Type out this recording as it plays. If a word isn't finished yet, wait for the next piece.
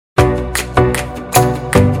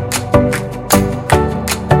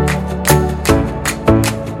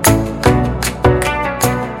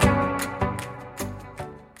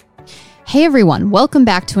Hey everyone, welcome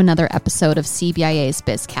back to another episode of CBIA's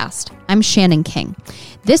BizCast. I'm Shannon King.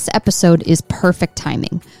 This episode is perfect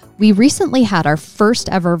timing. We recently had our first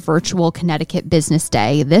ever virtual Connecticut Business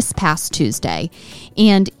Day this past Tuesday,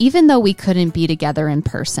 and even though we couldn't be together in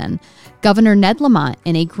person, Governor Ned Lamont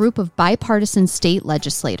and a group of bipartisan state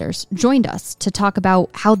legislators joined us to talk about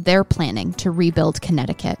how they're planning to rebuild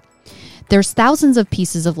Connecticut. There's thousands of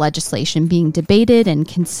pieces of legislation being debated and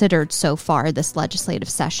considered so far this legislative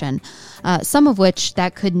session, some of which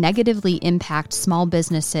that could negatively impact small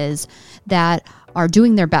businesses that are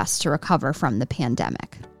doing their best to recover from the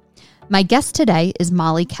pandemic. My guest today is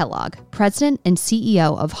Molly Kellogg, President and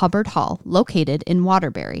CEO of Hubbard Hall, located in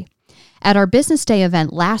Waterbury. At our Business Day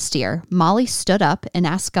event last year, Molly stood up and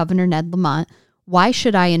asked Governor Ned Lamont, "Why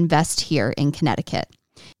should I invest here in Connecticut?"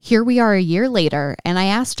 Here we are a year later, and I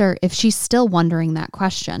asked her if she's still wondering that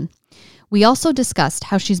question. We also discussed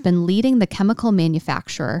how she's been leading the chemical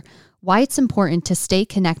manufacturer, why it's important to stay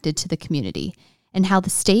connected to the community, and how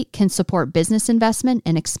the state can support business investment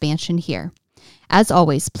and expansion here. As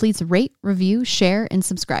always, please rate, review, share, and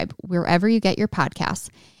subscribe wherever you get your podcasts.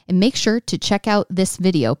 And make sure to check out this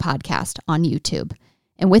video podcast on YouTube.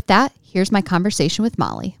 And with that, here's my conversation with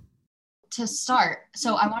Molly. To start,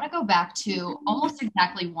 so I want to go back to almost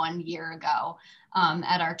exactly 1 year ago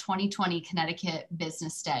at our 2020 Connecticut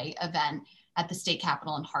Business Day event at the state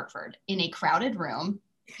capitol in Hartford in a crowded room.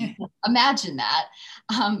 Imagine that.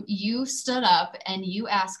 You stood up and you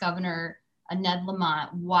asked Governor Ned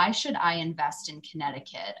Lamont, "Why should I invest in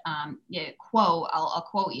Connecticut?" I'll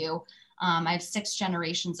quote you. "I have 6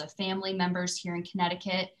 generations of family members here in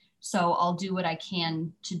Connecticut, so I'll do what I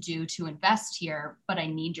can to invest here, but I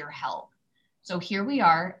need your help." So here we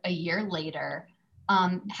are a year later.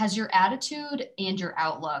 Has your attitude and your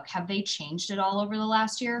outlook, have they changed at all over the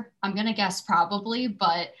last year? I'm going to guess probably,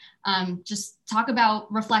 but just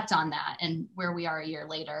reflect on that and where we are a year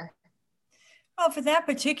later. Well, for that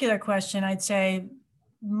particular question, I'd say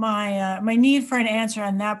my need for an answer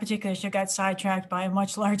on that particular issue got sidetracked by a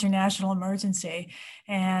much larger national emergency.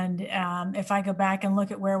 And if I go back and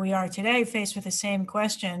look at where we are today, faced with the same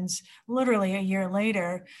questions, literally a year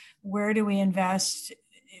later, where do we invest?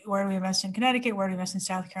 Where do we invest in Connecticut? Where do we invest in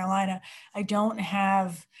South Carolina? I don't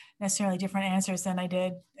have necessarily different answers than I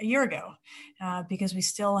did a year ago, because we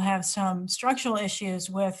still have some structural issues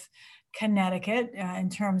with Connecticut in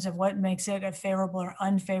terms of what makes it a favorable or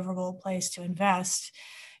unfavorable place to invest.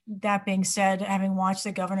 That being said, having watched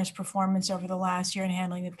the governor's performance over the last year in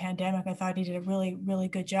handling the pandemic, I thought he did a really, really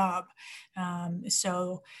good job.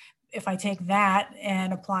 So if I take that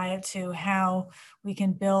and apply it to how we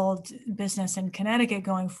can build business in Connecticut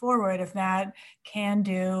going forward, if that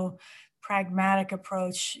can-do, pragmatic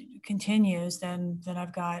approach continues, then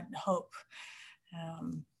I've got hope.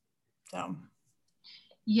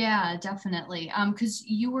 Yeah, definitely. Because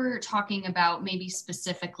you were talking about maybe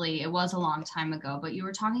specifically, it was a long time ago, but you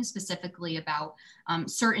were talking specifically about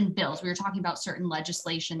certain bills. We were talking about certain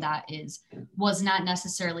legislation that was not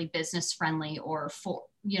necessarily business friendly or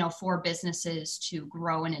for businesses to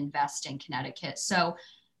grow and invest in Connecticut. So,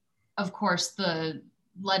 of course, the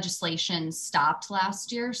legislation stopped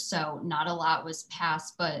last year, so not a lot was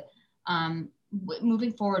passed. But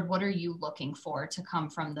moving forward, what are you looking for to come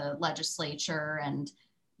from the legislature and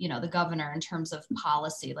the governor in terms of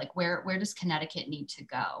policy? Like where does Connecticut need to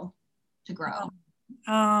go to grow?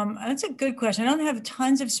 That's a good question. I don't have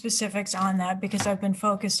tons of specifics on that because I've been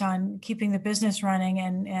focused on keeping the business running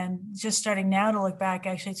and just starting now to look back.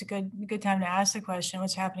 Actually, it's a good time to ask the question,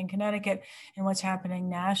 what's happening in Connecticut and what's happening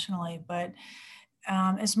nationally. But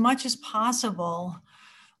as much as possible,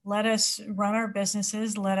 let us run our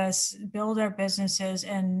businesses, let us build our businesses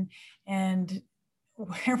and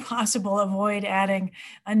where possible, avoid adding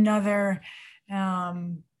another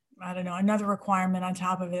requirement on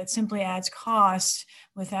top of it. It simply adds cost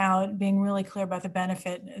without being really clear about the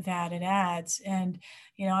benefit that it adds. And,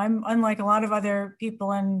 I'm unlike a lot of other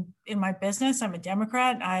people in my business. I'm a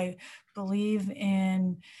Democrat. I believe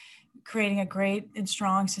in creating a great and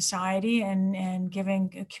strong society and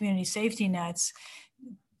giving community safety nets.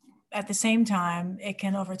 At the same time, it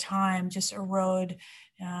can over time just erode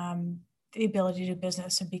the ability to do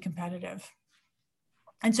business and be competitive.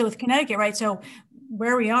 And so with Connecticut, right? So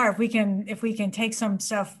where we are, if we can take some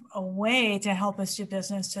stuff away to help us do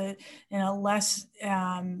business to in a less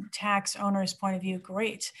tax onerous point of view,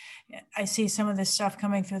 great. I see some of this stuff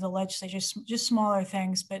coming through the legislature, just smaller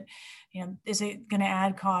things, but is it going to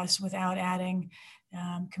add costs without adding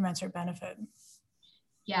commensurate benefit?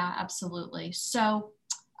 Yeah, absolutely. So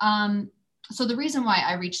So the reason why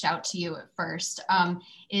I reached out to you at first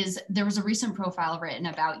is there was a recent profile written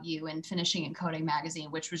about you in Finishing and Coding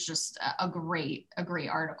magazine, which was just a great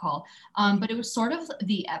article. But it was sort of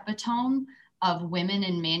the epitome of women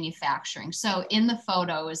in manufacturing. So in the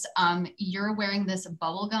photos, you're wearing this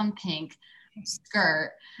bubblegum pink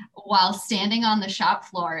skirt while standing on the shop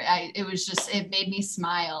floor. It made me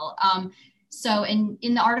smile. So in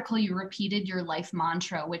the article, you repeated your life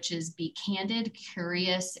mantra, which is be candid,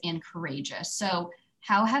 curious, and courageous. So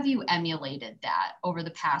how have you emulated that over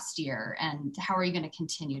the past year, and how are you going to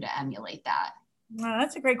continue to emulate that? Well,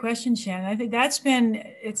 that's a great question, Shannon. I think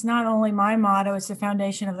it's not only my motto, it's the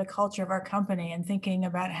foundation of the culture of our company, and thinking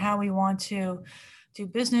about how we want to do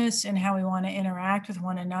business and how we want to interact with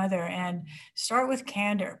one another, and start with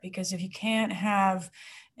candor, because if you can't have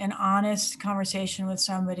an honest conversation with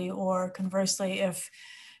somebody, or conversely, if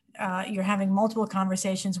you're having multiple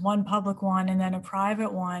conversations, one public one and then a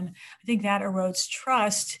private one, I think that erodes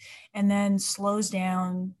trust and then slows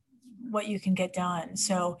down what you can get done.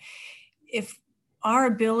 So if our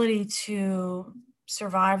ability to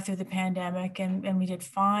survive through the pandemic, and we did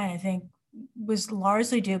fine, I think was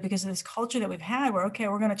largely due because of this culture that we've had where, okay,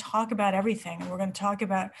 we're going to talk about everything, and we're going to talk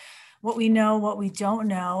about what we know, what we don't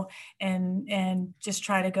know, and just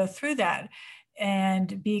try to go through that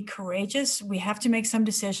and be courageous. We have to make some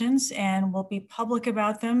decisions, and we'll be public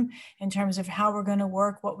about them in terms of how we're going to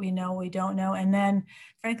work, what we know, we don't know. And then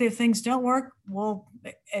frankly, if things don't work, we'll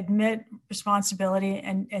admit responsibility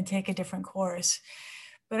and take a different course.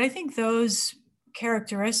 But I think those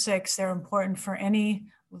characteristics, they're important for any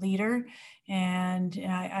leader. And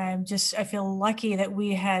I feel lucky that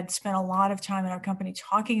we had spent a lot of time in our company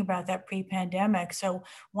talking about that pre-pandemic. So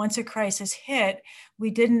once a crisis hit, we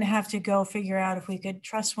didn't have to go figure out if we could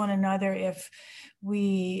trust one another, if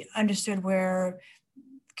we understood where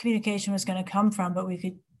communication was going to come from, but we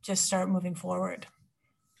could just start moving forward.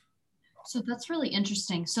 So that's really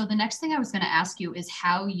interesting. So the next thing I was going to ask you is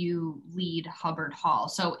how you lead Hubbard Hall.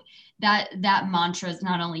 So that mantra is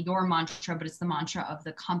not only your mantra, but it's the mantra of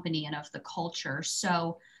the company and of the culture.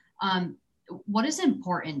 So what is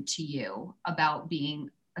important to you about being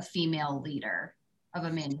a female leader of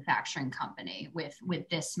a manufacturing company with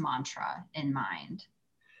this mantra in mind?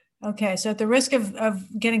 Okay, so at the risk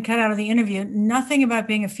of getting cut out of the interview, nothing about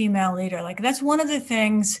being a female leader. Like, that's one of the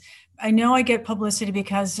things. I know I get publicity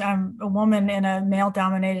because I'm a woman in a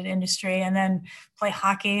male-dominated industry, and then play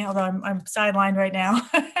hockey, although I'm sidelined right now.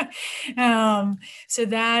 So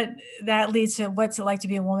that leads to what's it like to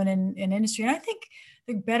be a woman in industry. And I think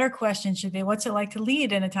the better question should be, what's it like to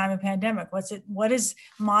lead in a time of pandemic? What does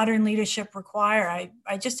modern leadership require?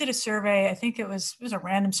 I just did a survey. I think it was a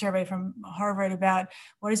random survey from Harvard about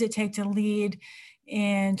what does it take to lead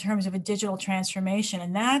in terms of a digital transformation.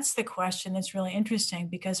 And that's the question that's really interesting,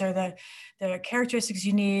 because are the characteristics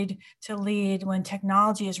you need to lead when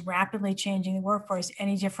technology is rapidly changing the workforce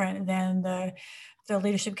any different than the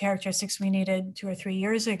leadership characteristics we needed 2 or 3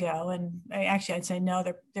 years ago? And I'd say no,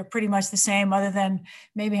 they're pretty much the same, other than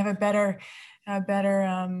maybe have a better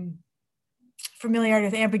familiarity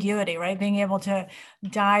with ambiguity, right? Being able to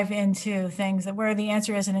dive into things where the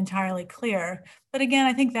answer isn't entirely clear. But again,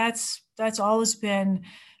 I think that's always been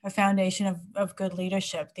a foundation of good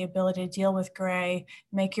leadership, the ability to deal with gray,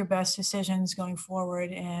 make your best decisions going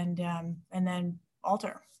forward, and then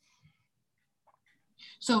alter.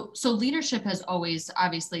 So leadership has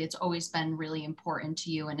obviously it's always been really important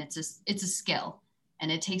to you, and it's a skill,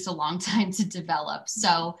 and it takes a long time to develop.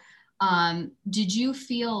 So did you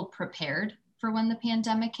feel prepared for when the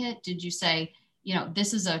pandemic hit? Did you say,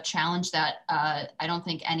 this is a challenge that I don't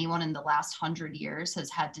think anyone in the last 100 years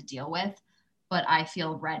has had to deal with, but I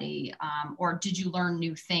feel ready? Or did you learn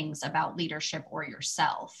new things about leadership or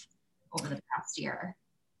yourself over the past year?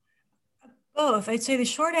 Both. I'd say the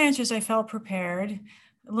short answer is I felt prepared.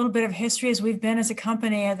 A little bit of history as we've been as a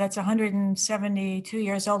company that's 172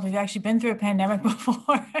 years old. We've actually been through a pandemic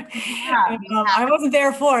before. Yeah, I wasn't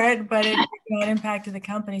there for it, but it impacted the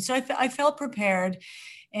company. So I felt prepared.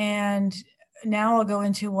 And now I'll go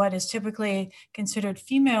into what is typically considered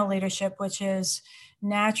female leadership, which is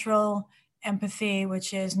natural empathy,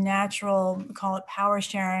 which is natural, call it power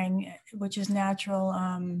sharing, which is natural,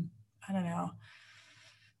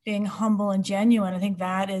 being humble and genuine. I think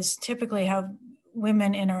that is typically how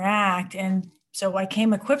women interact. And so I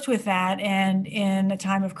came equipped with that. And in a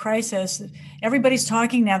time of crisis, everybody's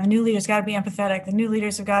talking now. The new leaders got to be empathetic. The new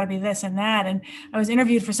leaders have got to be this and that. And I was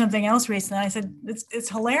interviewed for something else recently. I said, it's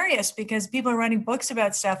hilarious because people are writing books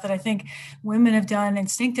about stuff that I think women have done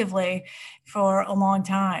instinctively for a long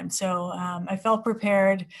time. So I felt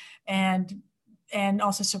prepared, and and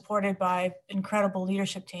also supported by incredible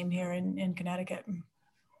leadership team here in Connecticut.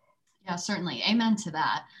 Yeah, certainly. Amen to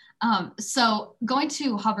that. So going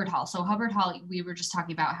to Hubbard Hall. So Hubbard Hall, we were just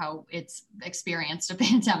talking about how it's experienced a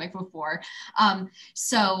pandemic before.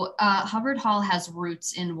 Hubbard Hall has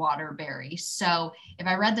roots in Waterbury. So if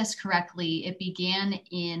I read this correctly, it began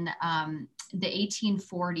in the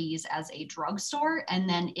 1840s as a drugstore, and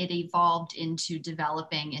then it evolved into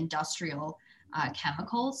developing industrial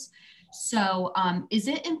chemicals. So is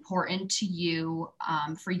it important to you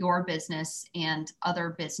for your business and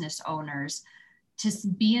other business owners to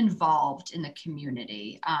be involved in the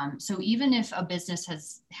community? So even if a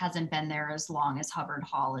business hasn't been there as long as Hubbard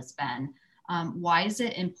Hall has been, why is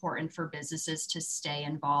it important for businesses to stay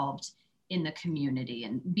involved in the community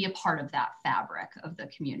and be a part of that fabric of the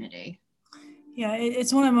community? Yeah,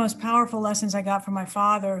 it's one of the most powerful lessons I got from my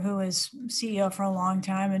father, who was CEO for a long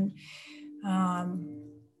time. And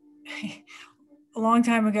a long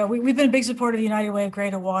time ago, we've been a big supporter of the United Way of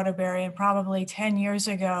Greater Waterbury, and probably 10 years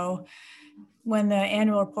ago, when the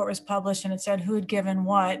annual report was published and it said who had given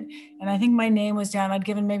what, and I think my name was down, I'd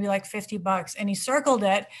given maybe like $50, and he circled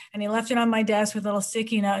it and he left it on my desk with a little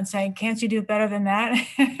sticky note and saying, "Can't you do better than that?"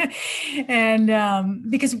 And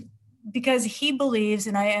because he believes,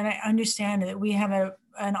 and I understand that we have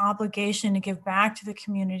an obligation to give back to the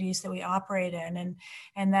communities that we operate in,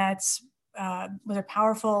 and that's was a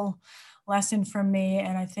powerful lesson for me.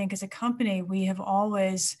 And I think as a company, we have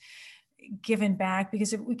always given back,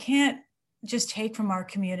 because if we can't just take from our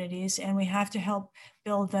communities, and we have to help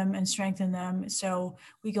build them and strengthen them. So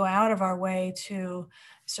we go out of our way to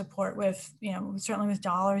support with, certainly with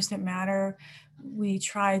dollars that matter. We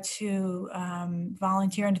try to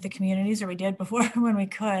volunteer into the communities, or we did before when we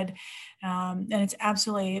could. And it's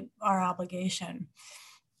absolutely our obligation.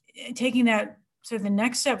 Taking that sort of the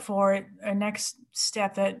next step forward, or next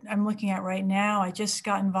step that I'm looking at right now, I just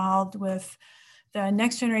got involved with the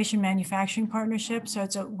Next Generation Manufacturing Partnership. So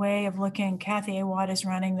it's a way of looking, Kathy Awad is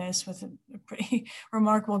running this with a pretty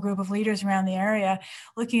remarkable group of leaders around the area,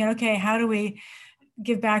 looking at, okay, how do we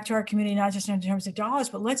give back to our community, not just in terms of dollars,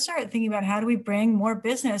 but let's start thinking about how do we bring more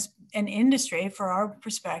business and industry, for our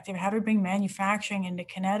perspective, how do we bring manufacturing into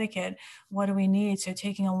Connecticut? What do we need? So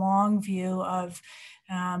taking a long view of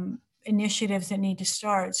initiatives that need to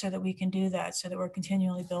start so that we can do that, so that we're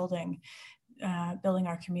continually building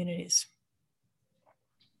our communities.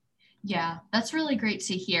 Yeah, that's really great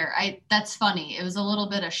to hear. That's funny. It was a little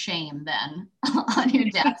bit of shame then on your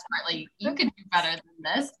dad's part. Like, you could do better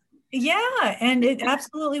than this. Yeah, and it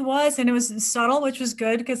absolutely was. And it was subtle, which was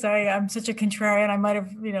good, because I'm such a contrarian. I might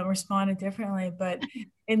have, responded differently, but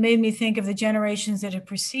it made me think of the generations that had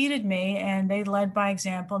preceded me, and they led by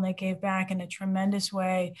example, and they gave back in a tremendous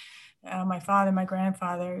way. My father, my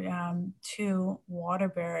grandfather, to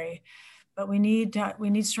Waterbury. But we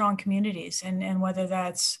need strong communities, and whether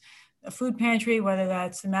that's a food pantry, whether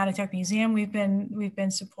that's the Mattituck Museum we've been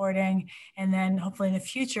supporting, and then hopefully in the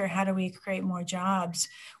future, how do we create more jobs?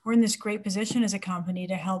 We're in this great position as a company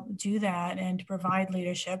to help do that and to provide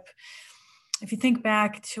leadership. If you think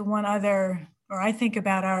back to I think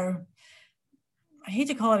about I hate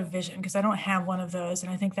to call it a vision, because I don't have one of those,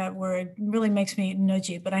 and I think that word really makes me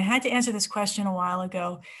nudgy, but I had to answer this question a while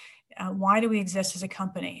ago. Why do we exist as a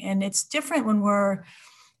company? And it's different when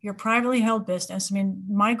you're a privately held business. I mean,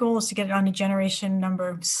 my goal is to get it on to generation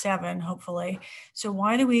number 7, hopefully. So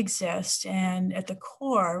why do we exist? And at the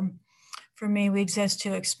core, for me, we exist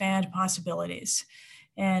to expand possibilities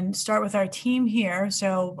and start with our team here.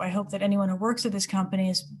 So I hope that anyone who works at this company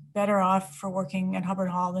is better off for working at Hubbard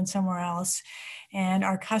Hall than somewhere else, and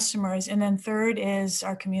our customers. And then third is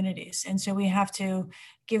our communities. And so we have to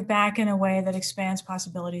give back in a way that expands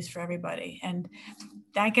possibilities for everybody. And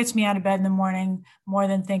that gets me out of bed in the morning more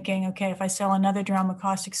than thinking, okay, if I sell another drum of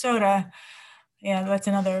caustic soda, that's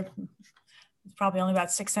it's probably only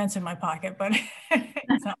about 6 cents in my pocket, but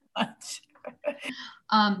it's not much.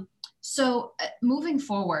 So moving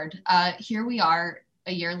forward, here we are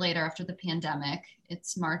a year later after the pandemic.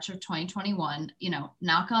 It's March of 2021,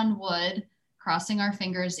 knock on wood, crossing our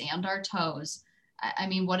fingers and our toes. I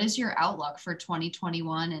mean, what is your outlook for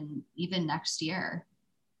 2021 and even next year?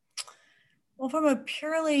 Well, from a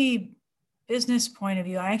purely business point of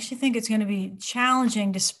view, I actually think it's going to be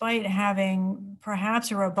challenging, despite having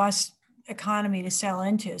perhaps a robust economy to sell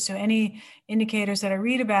into. So any indicators that I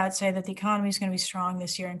read about say that the economy is going to be strong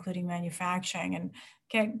this year, including manufacturing, and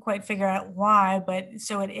can't quite figure out why, but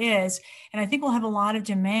so it is. And I think we'll have a lot of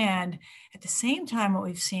demand. At the same time, what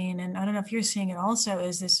we've seen, and I don't know if you're seeing it also,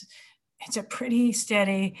 is this it's a pretty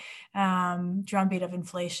steady drumbeat of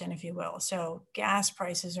inflation, if you will. So gas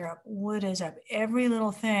prices are up, wood is up, every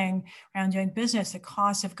little thing around doing business, the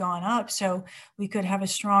costs have gone up. So we could have a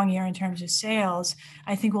strong year in terms of sales.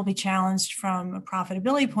 I think we'll be challenged from a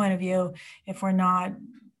profitability point of view if we're not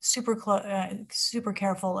super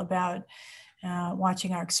careful about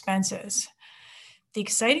watching our expenses. The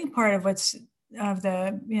exciting part of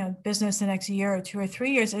the business the next year or 2 or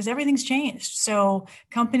 3 years is everything's changed. So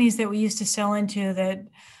companies that we used to sell into that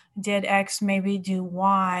did X maybe do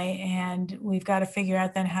Y, and we've got to figure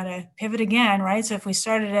out then how to pivot again, right? So if we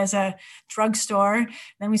started as a drugstore,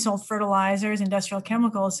 then we sold fertilizers, industrial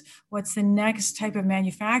chemicals, what's the next type of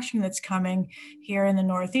manufacturing that's coming here in the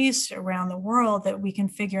Northeast, around the world, that we can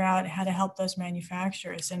figure out how to help those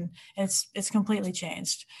manufacturers? And it's completely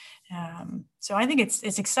changed. So I think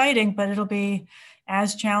it's exciting, but it'll be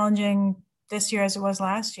as challenging this year as it was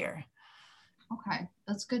last year. Okay,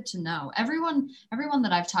 that's good to know. Everyone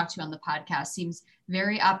that I've talked to on the podcast seems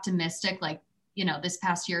very optimistic. Like, this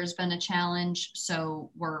past year has been a challenge, so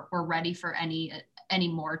we're ready for any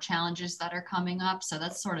more challenges that are coming up. So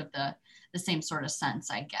that's sort of the same sort of sense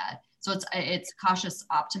I get. So it's cautious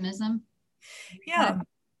optimism. Yeah.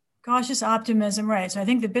 Cautious optimism, right? So I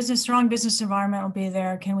think the strong business environment will be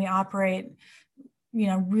there. Can we operate,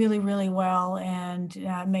 really, really well and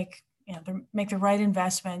make the right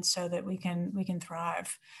investments so that we can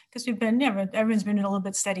thrive? Because everyone's been in a little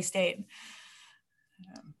bit steady state.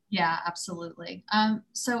 Yeah, absolutely.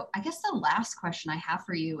 So I guess the last question I have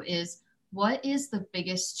for you is, what is the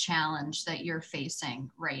biggest challenge that you're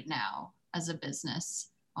facing right now as a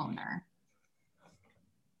business owner?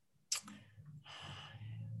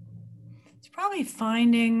 Probably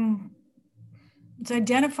it's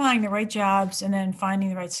identifying the right jobs and then finding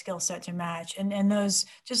the right skill set to match. And those,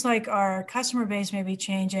 just like our customer base may be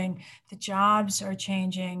changing, the jobs are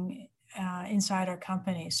changing inside our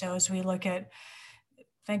company. So as we look at,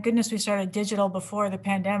 thank goodness we started digital before the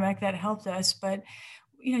pandemic, that helped us. But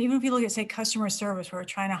even if you look at, say, customer service, where we're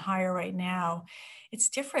trying to hire right now, it's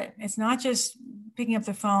different. It's not just picking up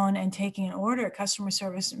the phone and taking an order. Customer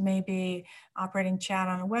service may be operating chat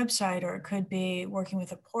on a website, or it could be working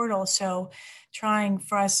with a portal. So trying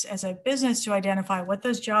for us as a business to identify what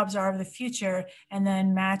those jobs are of the future and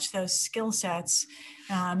then match those skill sets.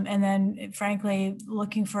 And then frankly,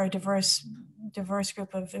 looking for a diverse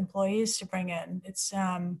group of employees to bring in.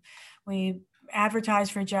 We advertise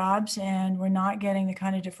for jobs and we're not getting the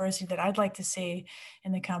kind of diversity that I'd like to see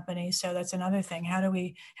in the company. So that's another thing. How do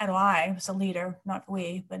I, as a leader, not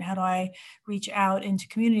we, but how do I reach out into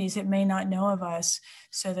communities that may not know of us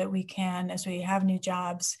so that we can, as we have new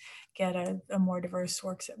jobs, get a more diverse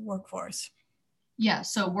workforce? Yeah.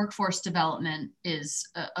 So workforce development is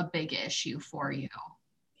a big issue for you.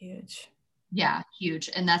 Huge. Yeah, huge.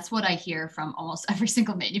 And that's what I hear from almost every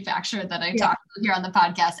single manufacturer that I talk to here on the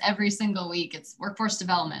podcast every single week. It's workforce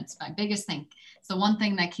development. It's my biggest thing. It's the one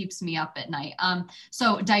thing that keeps me up at night.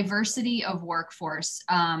 So diversity of workforce,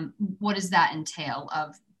 what does that entail?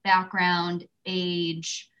 Of background,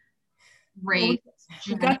 age, race?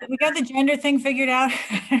 We got the gender thing figured out.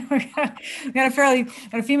 we got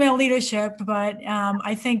a female leadership, but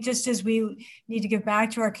I think just as we need to give back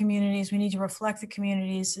to our communities, we need to reflect the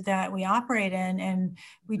communities that we operate in, and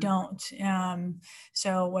we don't.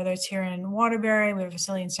 So whether it's here in Waterbury, we have a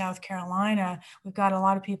facility in South Carolina, we've got a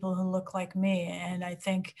lot of people who look like me, and I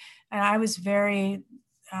think I was very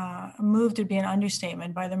moved to be an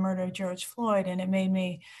understatement by the murder of George Floyd, and it made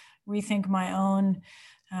me rethink my own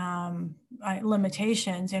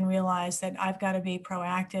limitations and realize that I've got to be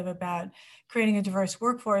proactive about creating a diverse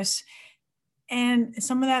workforce. And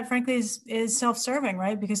some of that, frankly, is self-serving,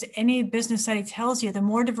 right? Because any business study tells you the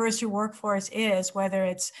more diverse your workforce is, whether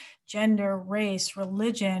it's gender, race,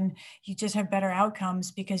 religion, you just have better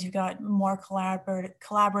outcomes because you've got more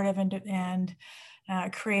collaborative and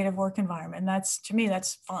creative work environment. And to me,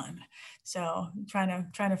 that's fun. So trying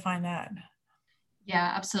to find that.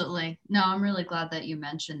 Yeah, absolutely. No, I'm really glad that you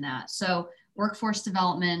mentioned that. So workforce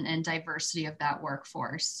development and diversity of that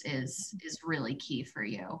workforce is really key for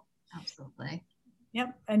you. Absolutely.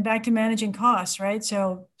 Yep. And back to managing costs, right?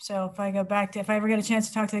 So if I ever get a chance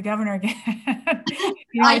to talk to the governor again,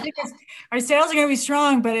 I think our sales are going to be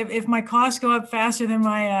strong, but if my costs go up faster than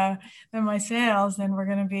my sales, then we're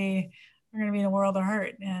going to be in a world of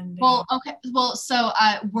hurt. And okay. Well, so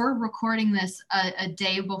we're recording this a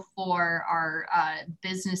day before our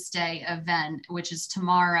business day event, which is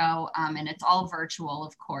tomorrow, and it's all virtual,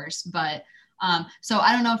 of course. But so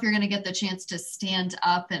I don't know if you're going to get the chance to stand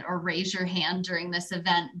up or raise your hand during this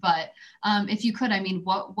event. But if you could, I mean,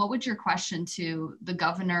 what would your question to the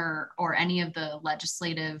governor or any of the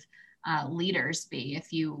legislative leaders be if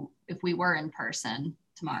we were in person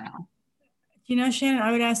tomorrow? Shannon,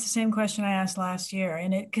 I would ask the same question I asked last year,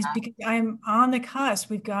 and because I'm on the cusp.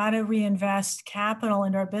 We've got to reinvest capital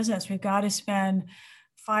into our business. We've got to spend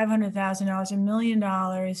 $500,000, $1 million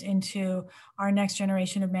into our next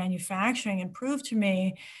generation of manufacturing, and prove to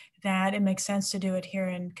me that it makes sense to do it here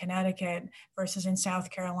in Connecticut versus in South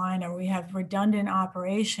Carolina, where we have redundant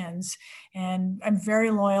operations. And I'm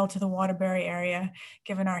very loyal to the Waterbury area,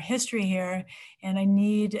 given our history here. And I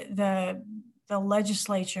need the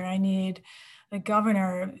legislature, I need the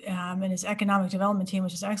governor and his economic development team,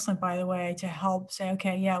 which is excellent, by the way, to help say,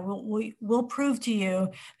 okay, yeah, we'll prove to you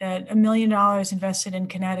that $1 million invested in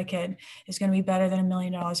Connecticut is going to be better than $1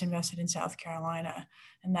 million invested in South Carolina.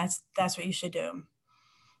 And that's what you should do.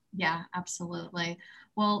 Yeah, absolutely.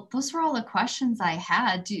 Well, those were all the questions I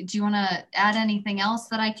had. Do you want to add anything else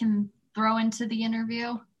that I can throw into the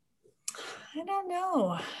interview? I don't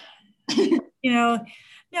know. No,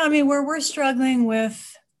 I mean, we're struggling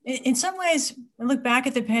with, in some ways, I look back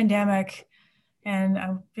at the pandemic, and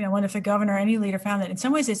I wonder if the governor or any leader found that in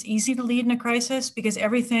some ways it's easy to lead in a crisis because it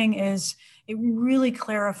really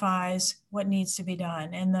clarifies what needs to be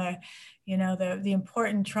done. And the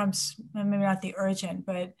important trumps, maybe not the urgent,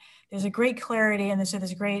 but there's a great clarity, and there's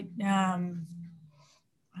a great, there's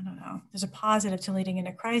a positive to leading in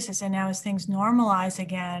a crisis. And now as things normalize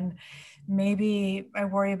again, maybe I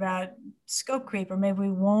worry about scope creep, or maybe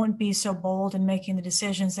we won't be so bold in making the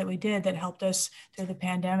decisions that we did that helped us through the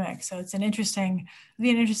pandemic. So it'll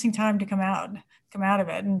be an interesting time to come out of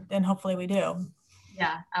it, and hopefully we do.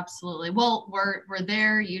 Yeah, absolutely. Well, we're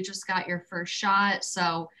there. You just got your first shot,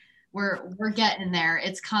 so we're getting there.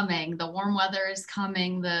 It's coming. The warm weather is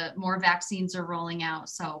coming. The more vaccines are rolling out,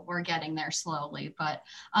 so we're getting there slowly. But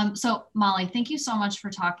so Molly, thank you so much for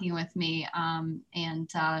talking with me, and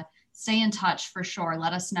stay in touch for sure.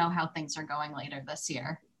 Let us know how things are going later this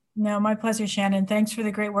year. No, my pleasure, Shannon. Thanks for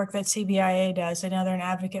the great work that CBIA does. I know they're an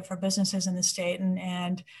advocate for businesses in the state,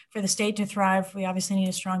 and for the state to thrive, we obviously need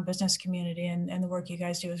a strong business community, and the work you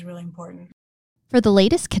guys do is really important. For the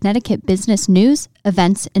latest Connecticut business news,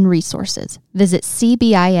 events, and resources, visit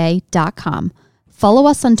cbia.com. Follow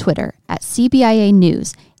us on Twitter at CBIA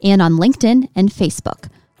News and on LinkedIn and Facebook.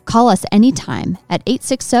 Call us anytime at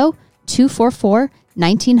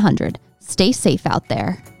 860-244-1900. Stay safe out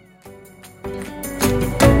there.